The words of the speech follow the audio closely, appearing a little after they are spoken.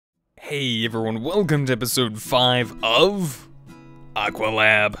Hey everyone, welcome to episode 5 of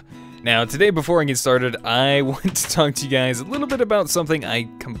AquaLab. Now today, before I get started, I want to talk to you guys a little bit about something I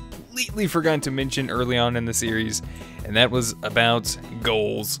completely forgot to mention early on in the series, and that was about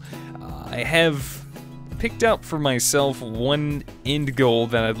goals. I have picked out for myself one end goal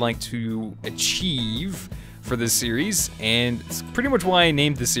that I'd like to achieve for this series, and it's pretty much why I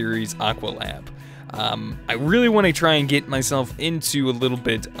named the series AquaLab. I really want to try and get myself into a little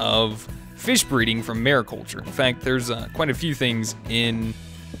bit of fish breeding from mariculture. In fact, there's quite a few things in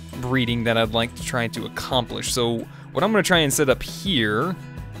breeding that I'd like to try to accomplish. So what I'm going to try and set up here,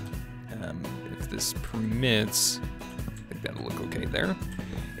 if this permits, I think that'll look okay there,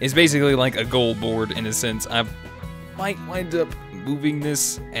 is basically like a goal board in a sense. I might wind up moving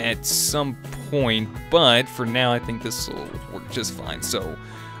this at some point, but for now I think this will work just fine. So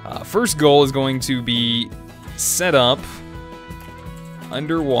first goal is going to be set up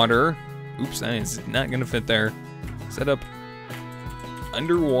underwater. Oops, that is not going to fit there. Set up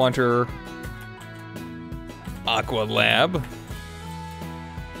underwater AquaLab.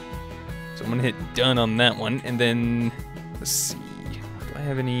 So I'm going to hit done on that one. And then, let's see. Do I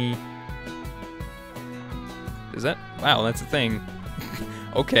have any... Is that... Wow, that's a thing.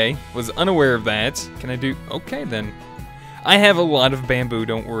 Okay, was unaware of that. Can I do... Okay, then. I have a lot of bamboo,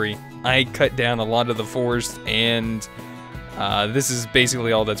 don't worry. I cut down a lot of the forest, and this is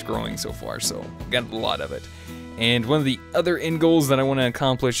basically all that's growing so far, so got a lot of it. And one of the other end goals that I want to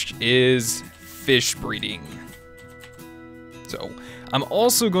accomplish is fish breeding. So I'm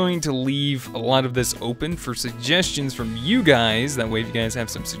also going to leave a lot of this open for suggestions from you guys. That way, if you guys have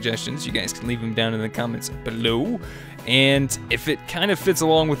some suggestions, you guys can leave them down in the comments below. And if it kind of fits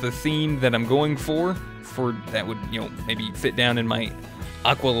along with the theme that I'm going for that would, you know, maybe fit down in my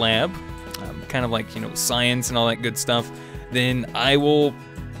AquaLab, kind of like, you know, science and all that good stuff, then I will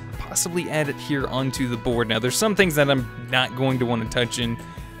possibly add it here onto the board. Now, there's some things that I'm not going to want to touch in,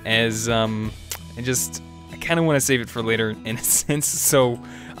 as I kind of want to save it for later in a sense. So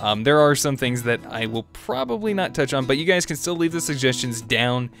there are some things that I will probably not touch on, but you guys can still leave the suggestions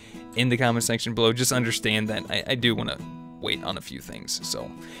down in the comment section below. Just understand that I do want to wait on a few things. So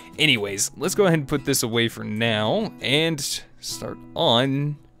anyways, let's go ahead and put this away for now and start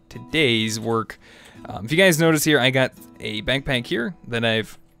on today's work. If you guys notice here, I got a backpack here that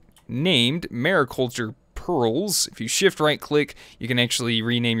I've named Mariculture Pearls. If you shift right click, you can actually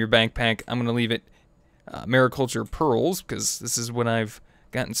rename your backpack. I'm going to leave it Mariculture Pearls because this is what I've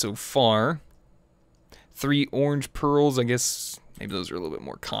gotten so far. 3 orange pearls, I guess. Maybe those are a little bit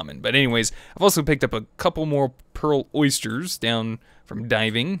more common. But anyways, I've also picked up a couple more pearl oysters down from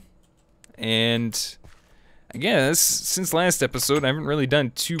diving. And I guess since last episode, I haven't really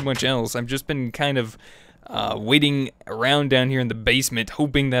done too much else. I've just been kind of waiting around down here in the basement,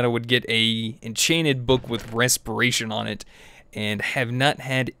 hoping that I would get a enchanted book with respiration on it. And have not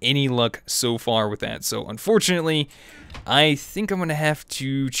had any luck so far with that. So unfortunately, I think I'm going to have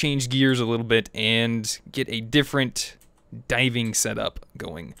to change gears a little bit and get a different diving setup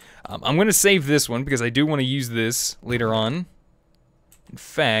going. I'm going to save this one because I do want to use this later on. In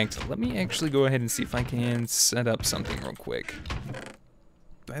fact, let me actually go ahead and see if I can set up something real quick.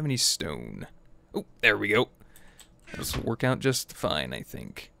 Do I have any stone? Oh, there we go. This will work out just fine, I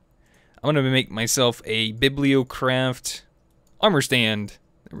think. I'm going to make myself a Bibliocraft armor stand.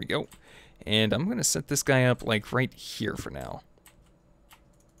 There we go. And I'm going to set this guy up like right here for now.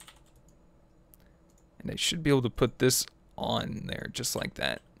 And I should be able to put this on there just like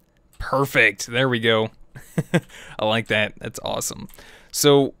that. Perfect. There we go. I like that. That's awesome.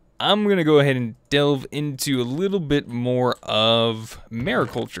 So I'm going to go ahead and delve into a little bit more of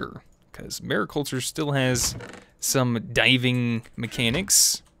mariculture, because mariculture still has some diving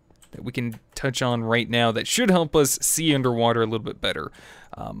mechanics that we can touch on right now that should help us see underwater a little bit better.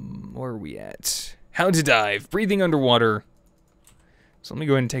 Where are we at? How to dive, breathing underwater. So let me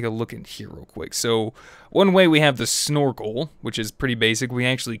go ahead and take a look in here real quick. So one way we have the snorkel, which is pretty basic. We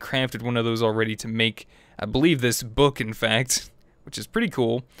actually crafted one of those already to make, I believe, this book, in fact, which is pretty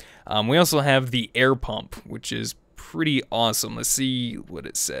cool. We also have the air pump, which is pretty awesome. Let's see what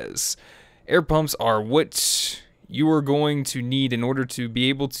it says. Air pumps are what you are going to need in order to be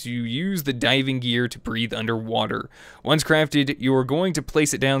able to use the diving gear to breathe underwater. Once crafted, you are going to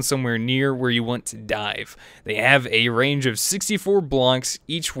place it down somewhere near where you want to dive. They have a range of 64 blocks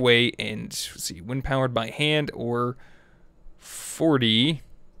each way, and let's see, when powered by hand, or 40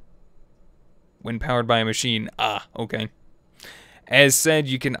 when powered by a machine. Ah, okay. As said,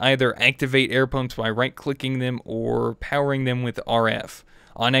 you can either activate air pumps by right-clicking them or powering them with RF.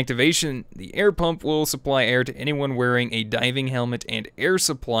 On activation, the air pump will supply air to anyone wearing a diving helmet and air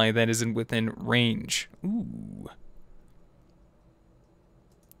supply that isn't within range. Ooh.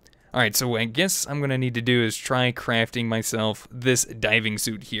 Alright, so what I guess I'm going to need to do is try crafting myself this diving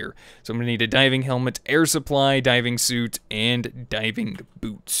suit here. So I'm going to need a diving helmet, air supply, diving suit, and diving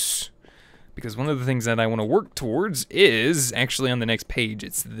boots. Because one of the things that I want to work towards is actually on the next page.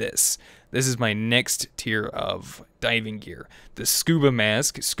 It's this. This is my next tier of diving gear. The scuba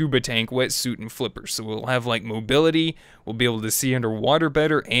mask, scuba tank, wetsuit, and flippers. So we'll have like mobility, we'll be able to see underwater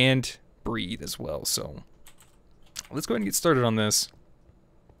better, and breathe as well. So let's go ahead and get started on this.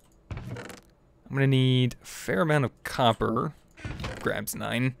 I'm going to need a fair amount of copper, grabs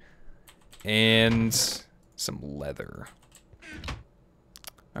 9, and some leather.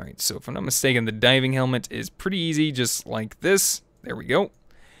 Alright, so if I'm not mistaken, the diving helmet is pretty easy, just like this. There we go.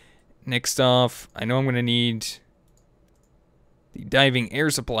 Next off, I know I'm going to need the diving air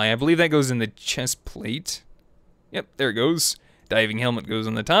supply. I believe that goes in the chest plate. Yep, there it goes. Diving helmet goes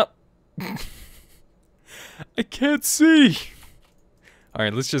on the top. I can't see.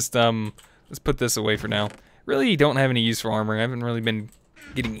 Alright, let's just, let's put this away for now. Really don't have any use for armor. I haven't really been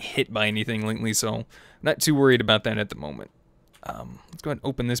getting hit by anything lately, so I'm not too worried about that at the moment. Let's go ahead and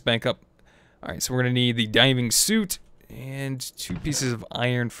open this back up. Alright, so we're going to need the diving suit and 2 pieces of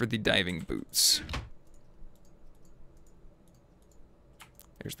iron for the diving boots.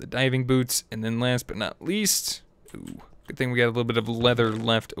 There's the diving boots, and then last but not least, ooh, good thing we got a little bit of leather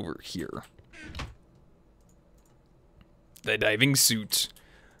left over here. The diving suit.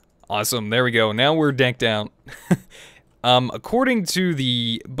 Awesome, there we go. Now we're decked out. According to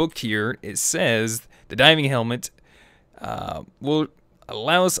the book here, it says the diving helmet will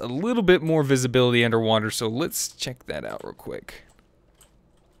allow us a little bit more visibility underwater, so let's check that out real quick.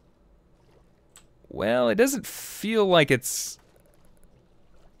 Well, it doesn't feel like it's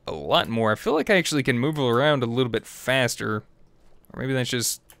a lot more. I feel like I actually can move around a little bit faster. Or maybe that's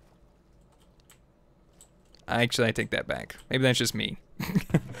just... Actually, I take that back. Maybe that's just me.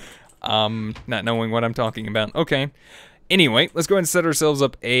 Not knowing what I'm talking about. Okay. Anyway, let's go ahead and set ourselves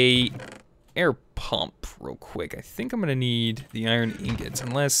up a air pump real quick. I think I'm going to need the iron ingots,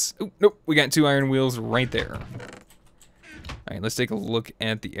 unless... Oh, nope, we got 2 iron wheels right there. Alright, let's take a look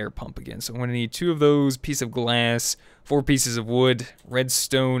at the air pump again. So I'm going to need 2 of those, piece of glass, 4 pieces of wood,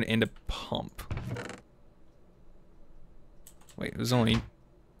 redstone, and a pump. Wait, it was only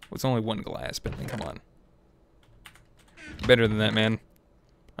 1 glass, Bentley, come on. Better than that, man.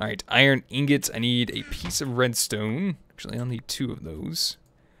 Alright, iron ingots. I need a piece of redstone. Actually, I'll need 2 of those.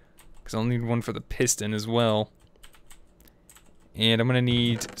 Because I'll need 1 for the piston as well. And I'm going to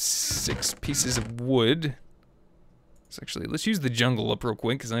need 6 pieces of wood. So actually, let's use the jungle up real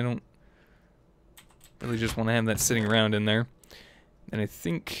quick, because I don't really just want to have that sitting around in there. And I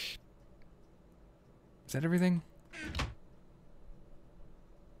think... Is that everything? I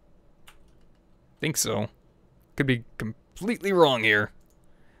think so. Could be completely wrong here.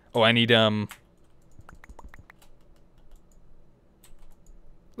 Oh, I need, a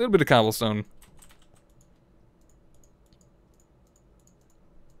little bit of cobblestone.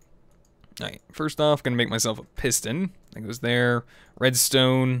 Alright, first off, gonna make myself a piston. That goes there.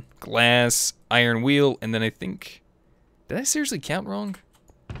 Redstone, glass, iron wheel, and then I think... Did I seriously count wrong?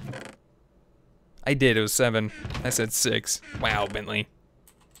 I did, it was 7. I said 6. Wow, Bentley.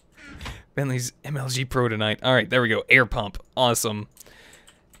 Bentley's MLG Pro tonight. Alright, there we go. Air pump. Awesome.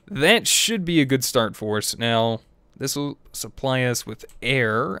 That should be a good start for us. Now, this will supply us with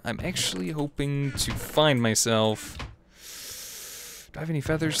air. I'm actually hoping to find myself... Do I have any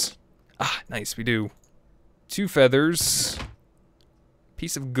feathers? Ah, nice, we do. 2 feathers.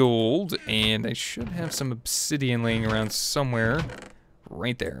 Piece of gold. And I should have some obsidian laying around somewhere.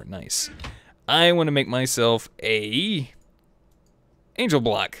 Right there. Nice. I want to make myself a... angel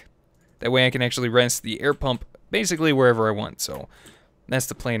block. That way I can actually rest the air pump basically wherever I want. So that's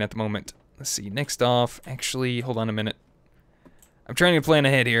the plan at the moment. Let's see. Next off, actually, hold on a minute. I'm trying to plan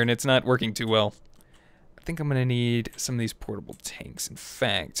ahead here and it's not working too well. I think I'm going to need some of these portable tanks. In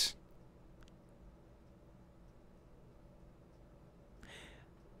fact,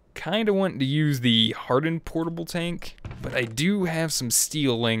 kind of want to use the hardened portable tank, but I do have some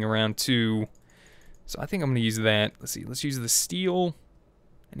steel laying around too. So I think I'm going to use that. Let's see. Let's use the steel.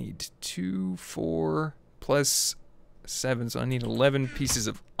 I need 2, 4, plus 7, so I need 11 pieces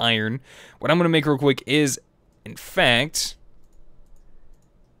of iron. What I'm going to make real quick is, in fact,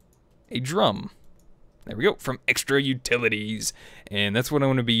 a drum. There we go, from Extra Utilities. And that's what I'm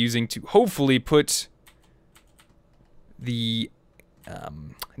going to be using to hopefully put the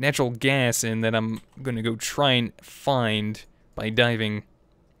natural gas in that I'm going to go try and find by diving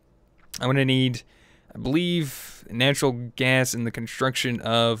I'm going to need, I believe, natural gas in the construction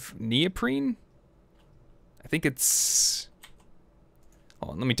of neoprene. I think it's...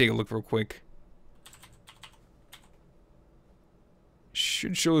 Hold on, let me take a look real quick.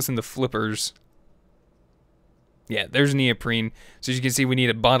 Should show us in the flippers. Yeah, there's neoprene. So as you can see, we need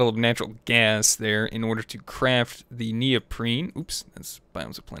a bottle of natural gas there in order to craft the neoprene. Oops, that's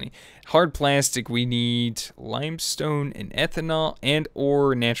biomes of plenty. Hard plastic, we need limestone and ethanol and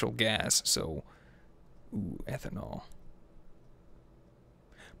or natural gas. So, ooh, ethanol.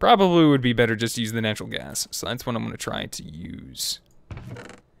 Probably would be better just to use the natural gas. So that's what I'm going to try to use.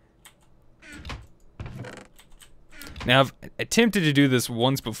 Now, I've attempted to do this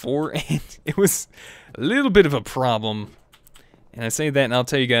once before, and it was a little bit of a problem. And I say that, and I'll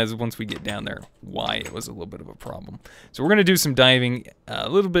tell you guys once we get down there why it was a little bit of a problem. So we're going to do some diving a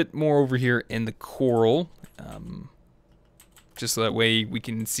little bit more over here in the coral. Just so that way we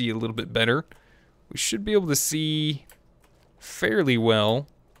can see a little bit better. We should be able to see fairly well.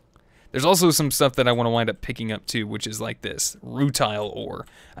 There's also some stuff that I want to wind up picking up too, which is like this rutile ore.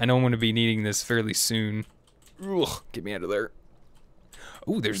 I know I'm going to be needing this fairly soon. Ugh, get me out of there.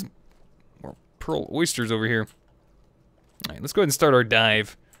 Oh, there's more pearl oysters over here. All right, let's go ahead and start our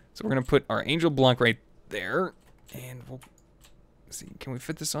dive. So we're going to put our angel block right there. And we'll see, can we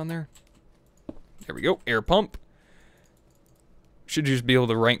fit this on there? There we go, air pump. Should just be able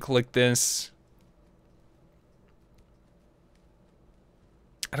to right click this.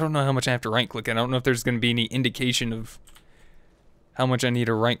 I don't know how much I have to right click. I don't know if there's going to be any indication of how much I need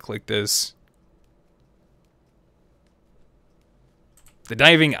to right click this. The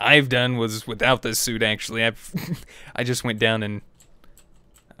diving I've done was without this suit, actually. I just went down and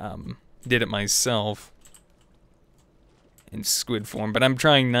did it myself in squid form, but I'm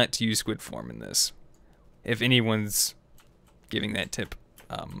trying not to use squid form in this. If anyone's giving that tip,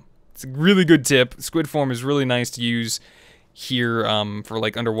 it's a really good tip. Squid form is really nice to use here for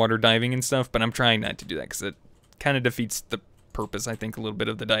like underwater diving and stuff, but I'm trying not to do that because it kind of defeats the purpose, I think, a little bit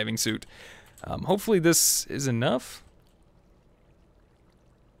of the diving suit. Hopefully this is enough.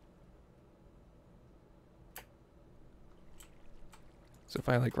 So if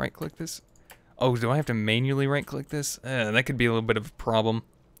I like right click this, oh, do I have to manually right click this? That could be a little bit of a problem.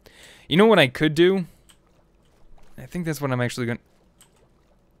 You know what I could do? I think that's what I'm actually going to...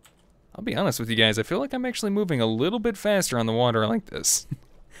 I'll be honest with you guys, I feel like I'm actually moving a little bit faster on the water like this.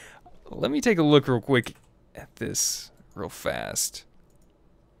 Let me take a look real quick at this real fast.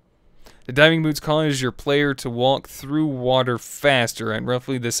 The diving boots cause your player to walk through water faster at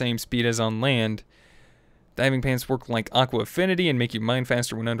roughly the same speed as on land. Diving pants work like aqua affinity and make you mine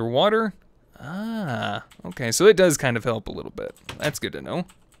faster when underwater. Ah, okay, so it does kind of help a little bit. That's good to know.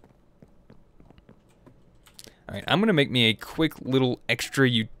 Alright, I'm going to make me a quick little extra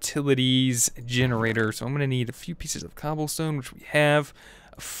utilities generator. So I'm going to need a few pieces of cobblestone, which we have.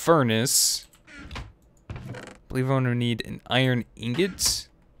 A furnace. I believe I'm going to need an iron ingot.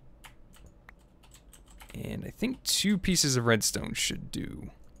 And I think 2 pieces of redstone should do.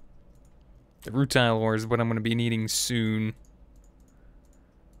 The rutile ore is what I'm going to be needing soon.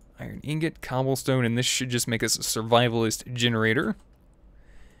 Iron ingot, cobblestone, and this should just make us a survivalist generator.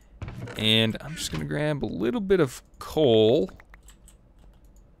 And I'm just going to grab a little bit of coal.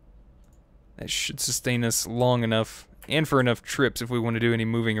 That should sustain us long enough, and for enough trips if we want to do any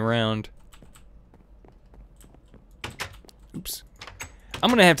moving around. Oops. I'm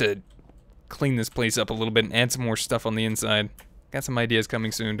going to have to clean this place up a little bit and add some more stuff on the inside. Got some ideas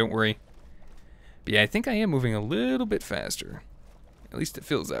coming soon, don't worry. But yeah, I think I am moving a little bit faster. At least it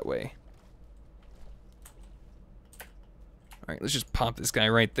feels that way. Alright, let's just pop this guy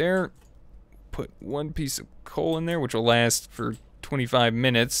right there. Put 1 piece of coal in there, which will last for 25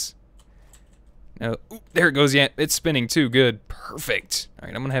 minutes. Now, ooh, there it goes. Yeah, it's spinning too. Good. Perfect.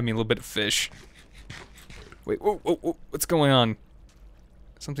 Alright, I'm going to have me a little bit of fish. Wait, whoa, whoa, whoa. What's going on?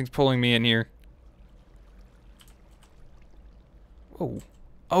 Something's pulling me in here. Whoa.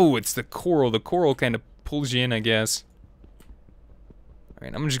 Oh, it's the coral. The coral kind of pulls you in, I guess.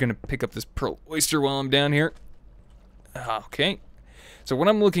 Alright, I'm just going to pick up this pearl oyster while I'm down here. Okay. So what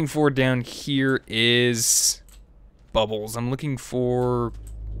I'm looking for down here is bubbles. I'm looking for...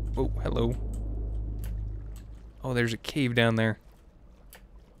 Oh, hello. Oh, there's a cave down there.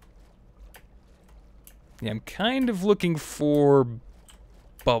 Yeah, I'm kind of looking for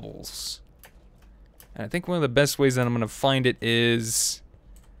bubbles. And I think one of the best ways that I'm going to find it is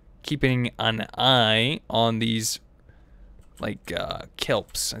keeping an eye on these, like,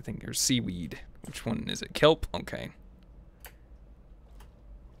 kelps. I think there's seaweed. Which one is it? Kelp? Okay.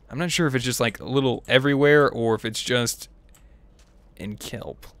 I'm not sure if it's just, like, a little everywhere or if it's just in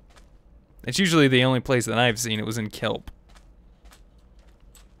kelp. It's usually the only place that I've seen it was in kelp.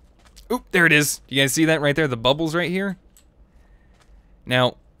 Oop, there it is. You guys see that right there? The bubbles right here?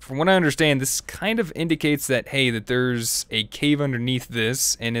 Now, from what I understand, this kind of indicates that, hey, that there's a cave underneath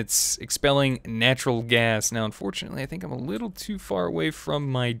this, and it's expelling natural gas. Now, unfortunately, I think I'm a little too far away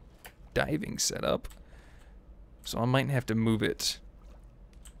from my diving setup, so I might have to move it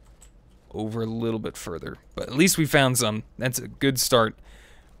over a little bit further. But at least we found some. That's a good start.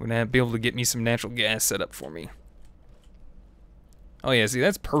 We're going to be able to get me some natural gas set up for me. Oh yeah, see,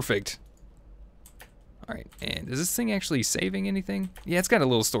 that's perfect. Alright, and is this thing actually saving anything? Yeah, it's got a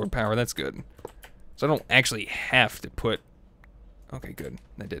little stored power, that's good. So I don't actually have to put... Okay, good.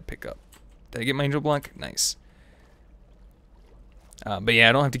 That did pick up. Did I get my angel block? Nice. But yeah,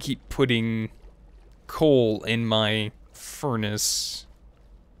 I don't have to keep putting coal in my furnace.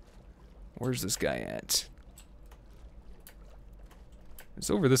 Where's this guy at? It's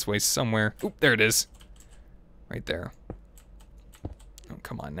over this way somewhere. Oop, there it is. Right there. Oh,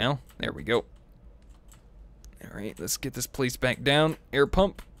 come on now. There we go. Alright, let's get this place back down. Air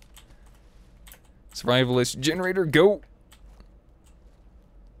pump. Survivalist generator, go.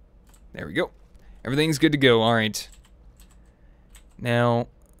 There we go. Everything's good to go. Alright. Now,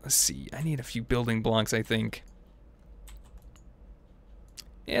 let's see. I need a few building blocks, I think.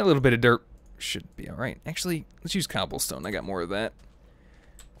 Yeah, a little bit of dirt should be alright. Actually, let's use cobblestone. I got more of that.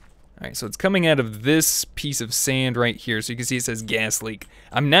 Alright, so it's coming out of this piece of sand right here. So you can see it says gas leak.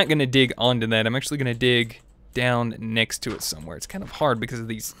 I'm not going to dig onto that. I'm actually going to dig down next to it somewhere. It's kind of hard because of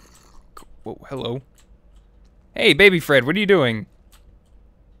these... Whoa, hello. Hey, baby Fred, what are you doing?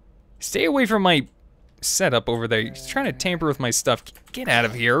 Stay away from my setup over there. You're trying to tamper with my stuff. Get out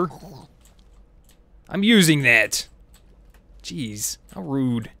of here. I'm using that. Jeez, how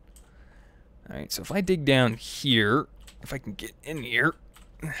rude. Alright, so if I dig down here, if I can get in here...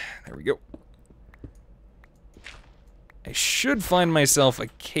 There we go. I should find myself a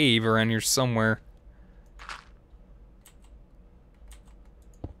cave around here somewhere.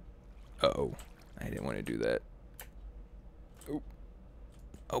 Uh-oh. I didn't want to do that. Oh.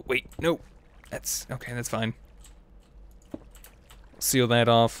 Oh, wait. No. That's... Okay, that's fine. Seal that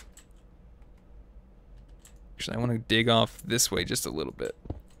off. Actually, I want to dig off this way just a little bit.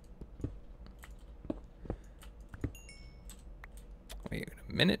 Wait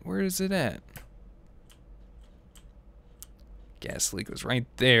a minute, where is it at? Gas leak was right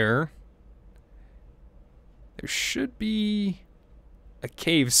there. There should be a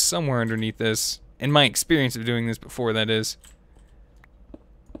cave somewhere underneath this. In my experience of doing this before, that is.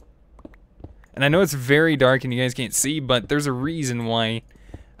 And I know it's very dark and you guys can't see, but there's a reason why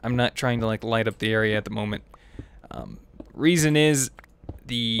I'm not trying to like light up the area at the moment. Reason is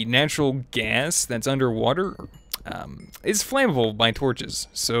the natural gas that's underwater is flammable by torches.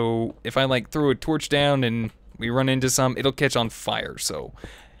 So if I like throw a torch down and we run into some, it'll catch on fire. So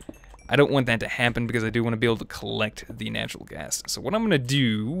I don't want that to happen because I do want to be able to collect the natural gas. So what I'm going to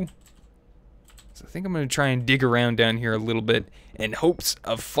do is I think I'm going to try and dig around down here a little bit in hopes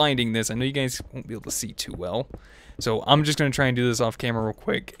of finding this. I know you guys won't be able to see too well. So I'm just going to try and do this off camera real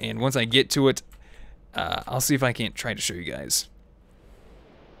quick. And once I get to it, I'll see if I can't try to show you guys.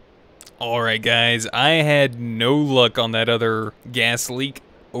 Alright guys, I had no luck on that other gas leak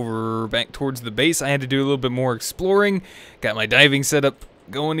over back towards the base. I had to do a little bit more exploring. Got my diving setup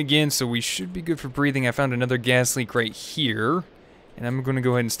going again, so we should be good for breathing. I found another gas leak right here. And I'm going to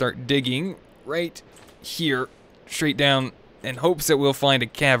go ahead and start digging right here, straight down, in hopes that we'll find a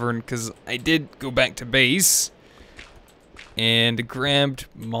cavern, because I did go back to base and grabbed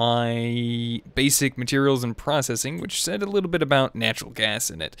my basic materials and processing, which said a little bit about natural gas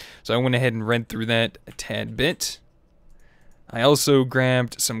in it. So I went ahead and read through that a tad bit. I also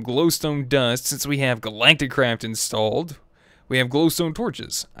grabbed some glowstone dust. Since we have Galactic Craft installed, we have glowstone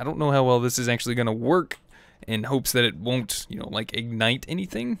torches. I don't know how well this is actually going to work, in hopes that it won't, you know, like ignite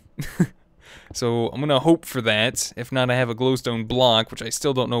anything. So I'm going to hope for that. If not, I have a glowstone block, which I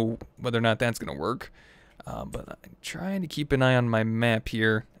still don't know whether or not that's going to work. But I'm trying to keep an eye on my map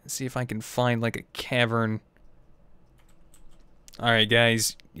here and see if I can find like a cavern. Alright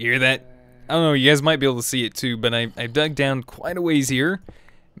guys, you hear that? I don't know, you guys might be able to see it too, but I dug down quite a ways here.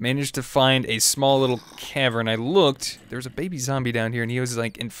 Managed to find a small little cavern. I looked, there's a baby zombie down here and he was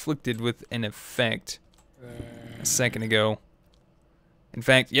like inflicted with an effect a second ago. In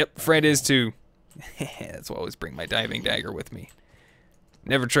fact, yep, Fred is too. That's why I always bring my diving dagger with me.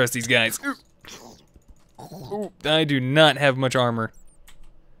 Never trust these guys. Ooh, I do not have much armor.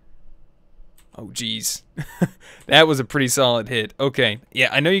 Oh, geez. That was a pretty solid hit. Okay, yeah,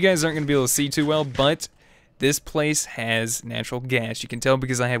 I know you guys aren't going to be able to see too well, but This place has natural gas. You can tell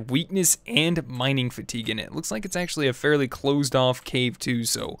because I have weakness and mining fatigue in it. It looks like it's actually a fairly closed off cave too,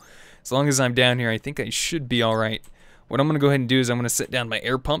 so as long as I'm down here, I think I should be alright. What I'm going to go ahead and do is I'm going to set down my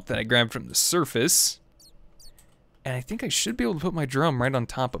air pump that I grabbed from the surface. And I think I should be able to put my drum right on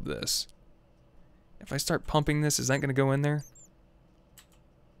top of this. If I start pumping this, is that going to go in there?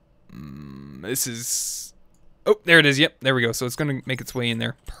 This is... Oh, there it is. Yep, there we go. So it's going to make its way in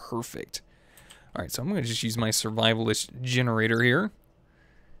there. Perfect. Alright, so I'm going to just use my survivalist generator here.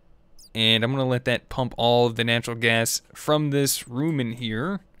 And I'm going to let that pump all of the natural gas from this room in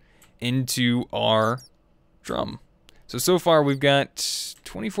here into our drum. So far we've got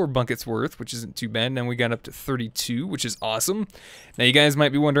 24 buckets worth, which isn't too bad. Now we got up to 32, which is awesome. Now you guys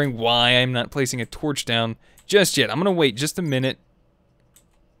might be wondering why I'm not placing a torch down just yet. I'm going to wait just a minute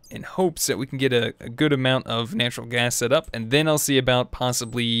in hopes that we can get a good amount of natural gas set up, and then I'll see about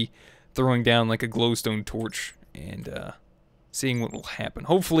possibly throwing down like a glowstone torch and seeing what will happen.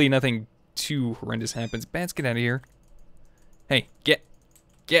 Hopefully nothing too horrendous happens. Bats, get out of here. Hey, get.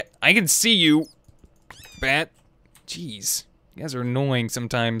 I can see you, bat. Jeez, you guys are annoying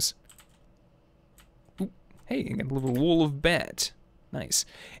sometimes. Ooh, hey, I got a little wool of bat. Nice.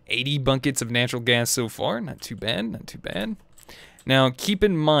 80 buckets of natural gas so far. Not too bad, not too bad. Now, keep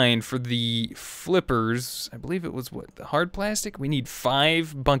in mind for the flippers, I believe it was what, the hard plastic? We need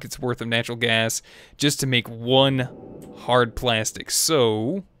 5 buckets worth of natural gas just to make 1 hard plastic.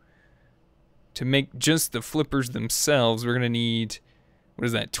 So, to make just the flippers themselves, we're going to need, what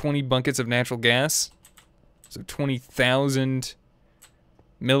is that, 20 buckets of natural gas? So 20,000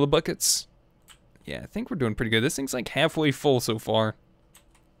 millibuckets. Yeah, I think we're doing pretty good. This thing's like halfway full so far.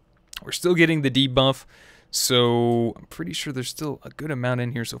 We're still getting the debuff, so I'm pretty sure there's still a good amount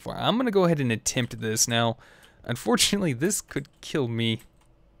in here so far. I'm going to go ahead and attempt this now. Unfortunately, this could kill me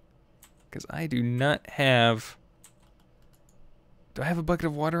because I do not have... Do I have a bucket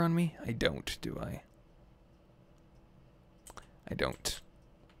of water on me? I don't, do I? I don't.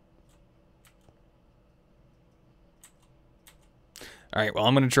 Alright, well,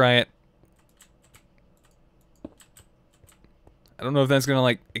 I'm going to try it. I don't know if that's going to,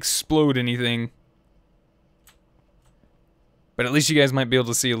 like, explode anything. But at least you guys might be able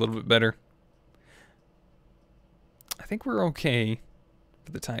to see a little bit better. I think we're okay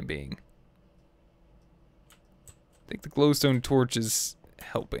for the time being. I think the glowstone torch is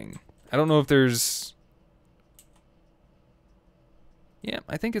helping. I don't know if there's... Yeah,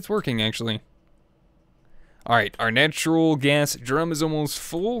 I think it's working, actually. Alright, our natural gas drum is almost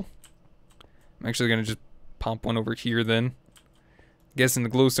full. I'm actually going to just pop one over here then. Guessing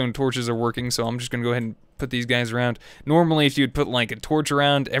the glowstone torches are working, so I'm just going to go ahead and put these guys around. Normally, if you would put like a torch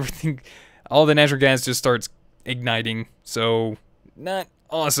around, everything, all the natural gas just starts igniting. So, not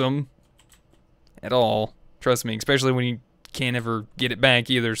awesome at all. Trust me, especially when you can't ever get it back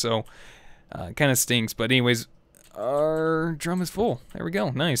either, so kind of stinks. But anyways, our drum is full. There we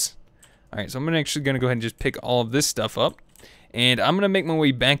go, nice. Alright, so I'm actually going to go ahead and just pick all of this stuff up. And I'm going to make my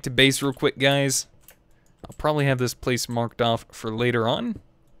way back to base real quick, guys. I'll probably have this place marked off for later on,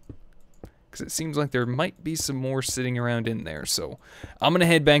 because it seems like there might be some more sitting around in there. So I'm going to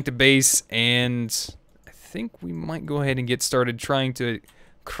head back to base, and I think we might go ahead and get started trying to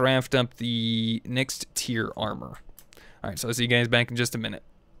craft up the next tier armor. Alright, so I'll see you guys back in just a minute.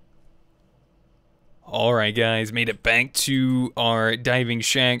 Alright guys, made it back to our diving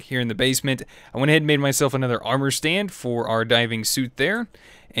shack here in the basement. I went ahead and made myself another armor stand for our diving suit there.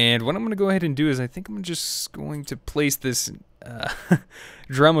 And what I'm going to go ahead and do is I think I'm just going to place this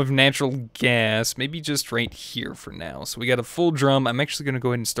drum of natural gas, maybe just right here for now. So we got a full drum. I'm actually going to go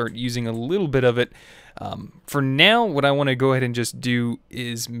ahead and start using a little bit of it. For now, what I want to go ahead and just do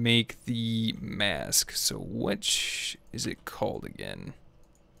is make the mask. So which is it called again?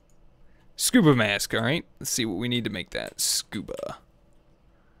 Scuba mask, alright. Let's see what we need to make that. Scuba.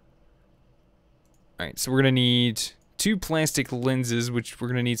 Alright, so we're going to need 2 plastic lenses, which we're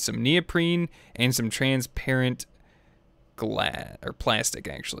going to need some neoprene and some transparent glass, or plastic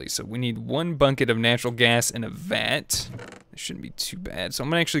actually. So we need 1 bucket of natural gas in a vat. It shouldn't be too bad. So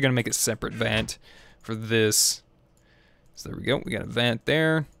I'm actually going to make a separate vat for this. So there we go. We got a vat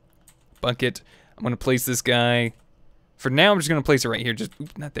there. Bucket. I'm going to place this guy. For now, I'm just going to place it right here. Just,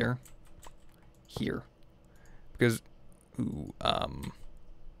 oops, not there. Here, because I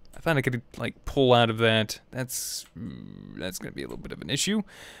thought I could like pull out of that. That's gonna be a little bit of an issue.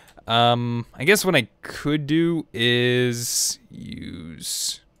 I guess what I could do is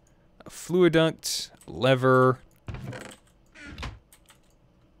use a fluid duct, lever.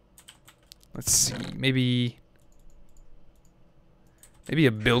 Let's see, maybe a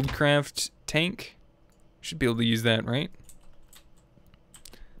buildcraft tank. Should be able to use that, right?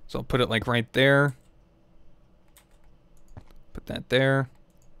 So I'll put it like right there. Put that there.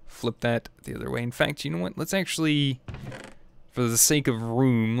 Flip that the other way. In fact, you know what? Let's actually, for the sake of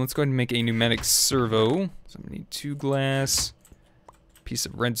room, let's go ahead and make a pneumatic servo. So I'm gonna need 2 glass, piece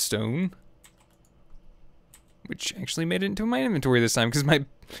of redstone, which actually made it into my inventory this time because my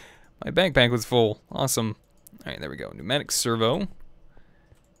backpack was full. Awesome. All right, there we go. Pneumatic servo. And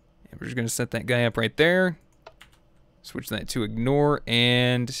we're just gonna set that guy up right there. Switch that to ignore,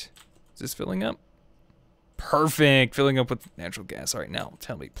 and is this filling up? Perfect, filling up with natural gas. All right, now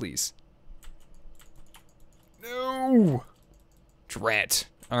tell me, please. No, drat.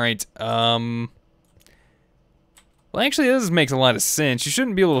 All right. Well, actually, this makes a lot of sense. You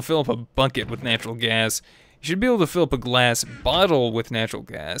shouldn't be able to fill up a bucket with natural gas. You should be able to fill up a glass bottle with natural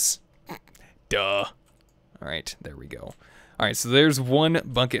gas. Duh. All right, there we go. All right, so there's 1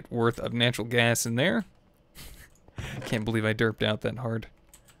 bucket worth of natural gas in there. Can't believe I derped out that hard.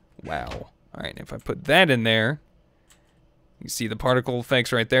 Wow. All right, if I put that in there, you see the particle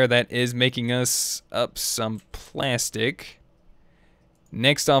effects right there. That is making us up some plastic.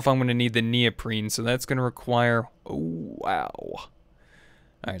 Next off, I'm going to need the neoprene, so that's going to require... Oh, wow. All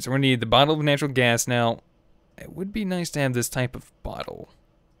right, so we're going to need the bottle of natural gas now. It would be nice to have this type of bottle,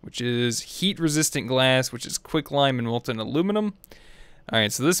 which is heat-resistant glass, which is quicklime and molten aluminum. All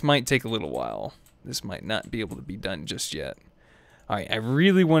right, so this might take a little while. This might not be able to be done just yet. All right, I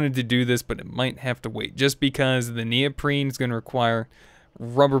really wanted to do this, but it might have to wait just because the neoprene is going to require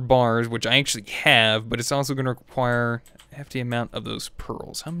rubber bars, which I actually have, but it's also going to require a hefty amount of those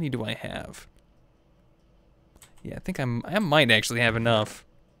pearls. How many do I have? Yeah, I think I might actually have enough.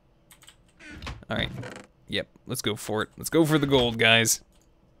 All right, yep, let's go for it. Let's go for the gold, guys.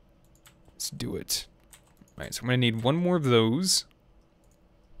 Let's do it. All right, so I'm going to need 1 more of those.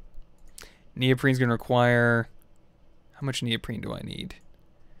 Neoprene's going to require... How much neoprene do I need?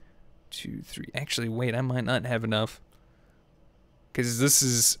 2, 3... Actually, wait, I might not have enough. Because this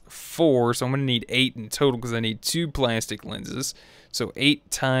is 4, so I'm going to need 8 in total because I need 2 plastic lenses. So 8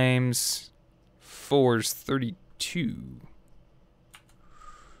 times 4 is 32.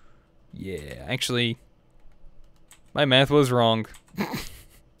 Yeah, actually, my math was wrong.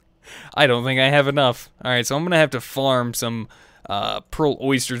 I don't think I have enough. Alright, so I'm going to have to farm some... pearl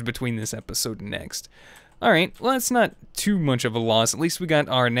oysters between this episode and next. Alright, well that's not too much of a loss. At least we got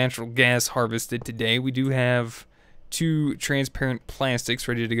our natural gas harvested today. We do have 2 transparent plastics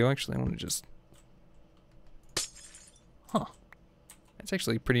ready to go. Actually, I want to just... Huh. That's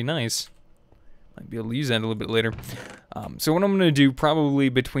actually pretty nice. Might be able to use that a little bit later. So what I'm going to do probably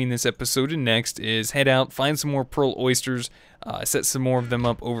between this episode and next is head out, find some more pearl oysters, set some more of them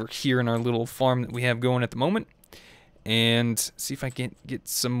up over here in our little farm that we have going at the moment, and see if I can get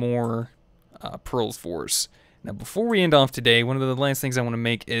some more pearls for us. Now, before we end off today, one of the last things I want to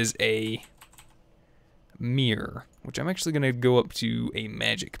make is a mirror, which I'm actually going to go up to a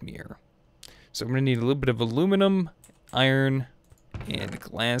magic mirror. So I'm going to need a little bit of aluminum, iron, and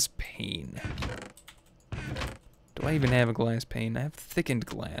glass pane. Do I even have a glass pane? I have thickened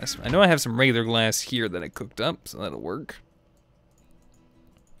glass. I know I have some regular glass here that I cooked up, so that'll work.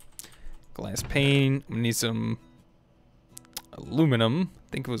 Glass pane. I'm going to need some aluminum.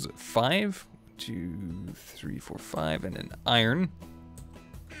 I think it was 5. 2, 3, 4, 5, and an iron.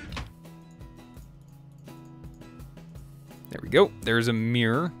 There we go. There's a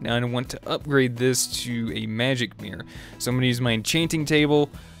mirror. Now I want to upgrade this to a magic mirror. So I'm going to use my enchanting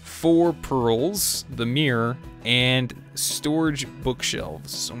table, 4 pearls, the mirror, and storage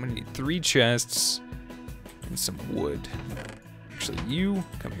bookshelves. So I'm going to need 3 chests and some wood. Actually, you,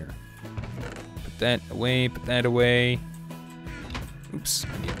 come here. Put that away, put that away. Oops,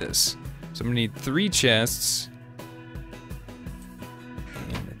 I need this. So I'm going to need 3 chests.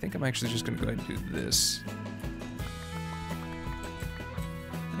 And I think I'm actually just going to go ahead and do this.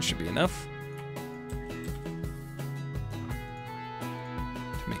 That should be enough.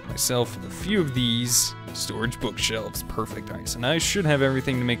 To make myself a few of these storage bookshelves. Perfect. Alright, so now I should have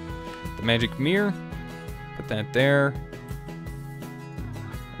everything to make the magic mirror. Put that there.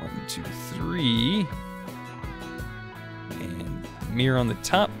 1, 2, 3. Mirror on the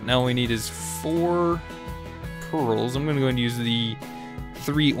top. Now all we need is 4 pearls. I'm going to go ahead and use the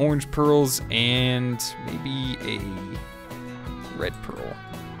 3 orange pearls and maybe a red pearl.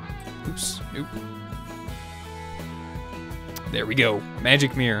 Oops, nope. There we go.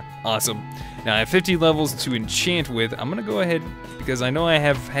 Magic mirror. Awesome. Now I have 50 levels to enchant with. I'm going to go ahead, because I know I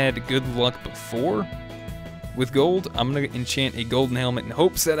have had good luck before with gold, I'm going to enchant a golden helmet in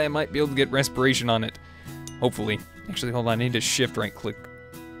hopes that I might be able to get respiration on it. Hopefully. Actually, hold on, I need to shift right click.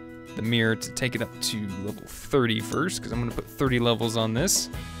 the mirror to take it up to level 30 first, because I'm going to put 30 levels on this.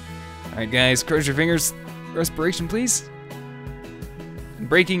 Alright guys, cross your fingers. Respiration, please.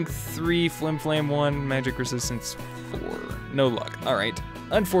 Breaking 3, Flim Flam 1, Magic Resistance 4. No luck. Alright.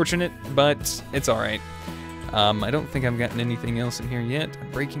 Unfortunate, but it's alright. I don't think I've gotten anything else in here yet.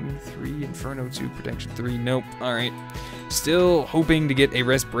 Breaking 3, Inferno 2, Protection 3. Nope. Alright. Still hoping to get a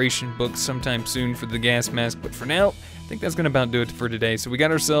Respiration book sometime soon for the gas mask, but for now, I think that's going to about do it for today. So we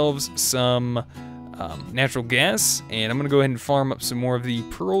got ourselves some natural gas, and I'm going to go ahead and farm up some more of the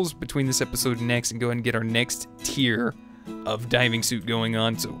pearls between this episode and next, and go ahead and get our next tier of diving suit going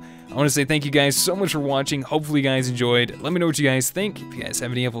on. So I want to say thank you guys so much for watching. Hopefully you guys enjoyed. Let me know what you guys think. If you guys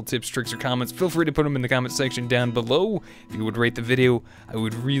have any helpful tips, tricks, or comments, feel free to put them in the comment section down below. If you would rate the video, I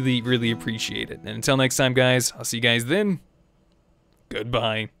would really, really appreciate it. And until next time, guys, I'll see you guys then.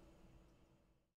 Goodbye.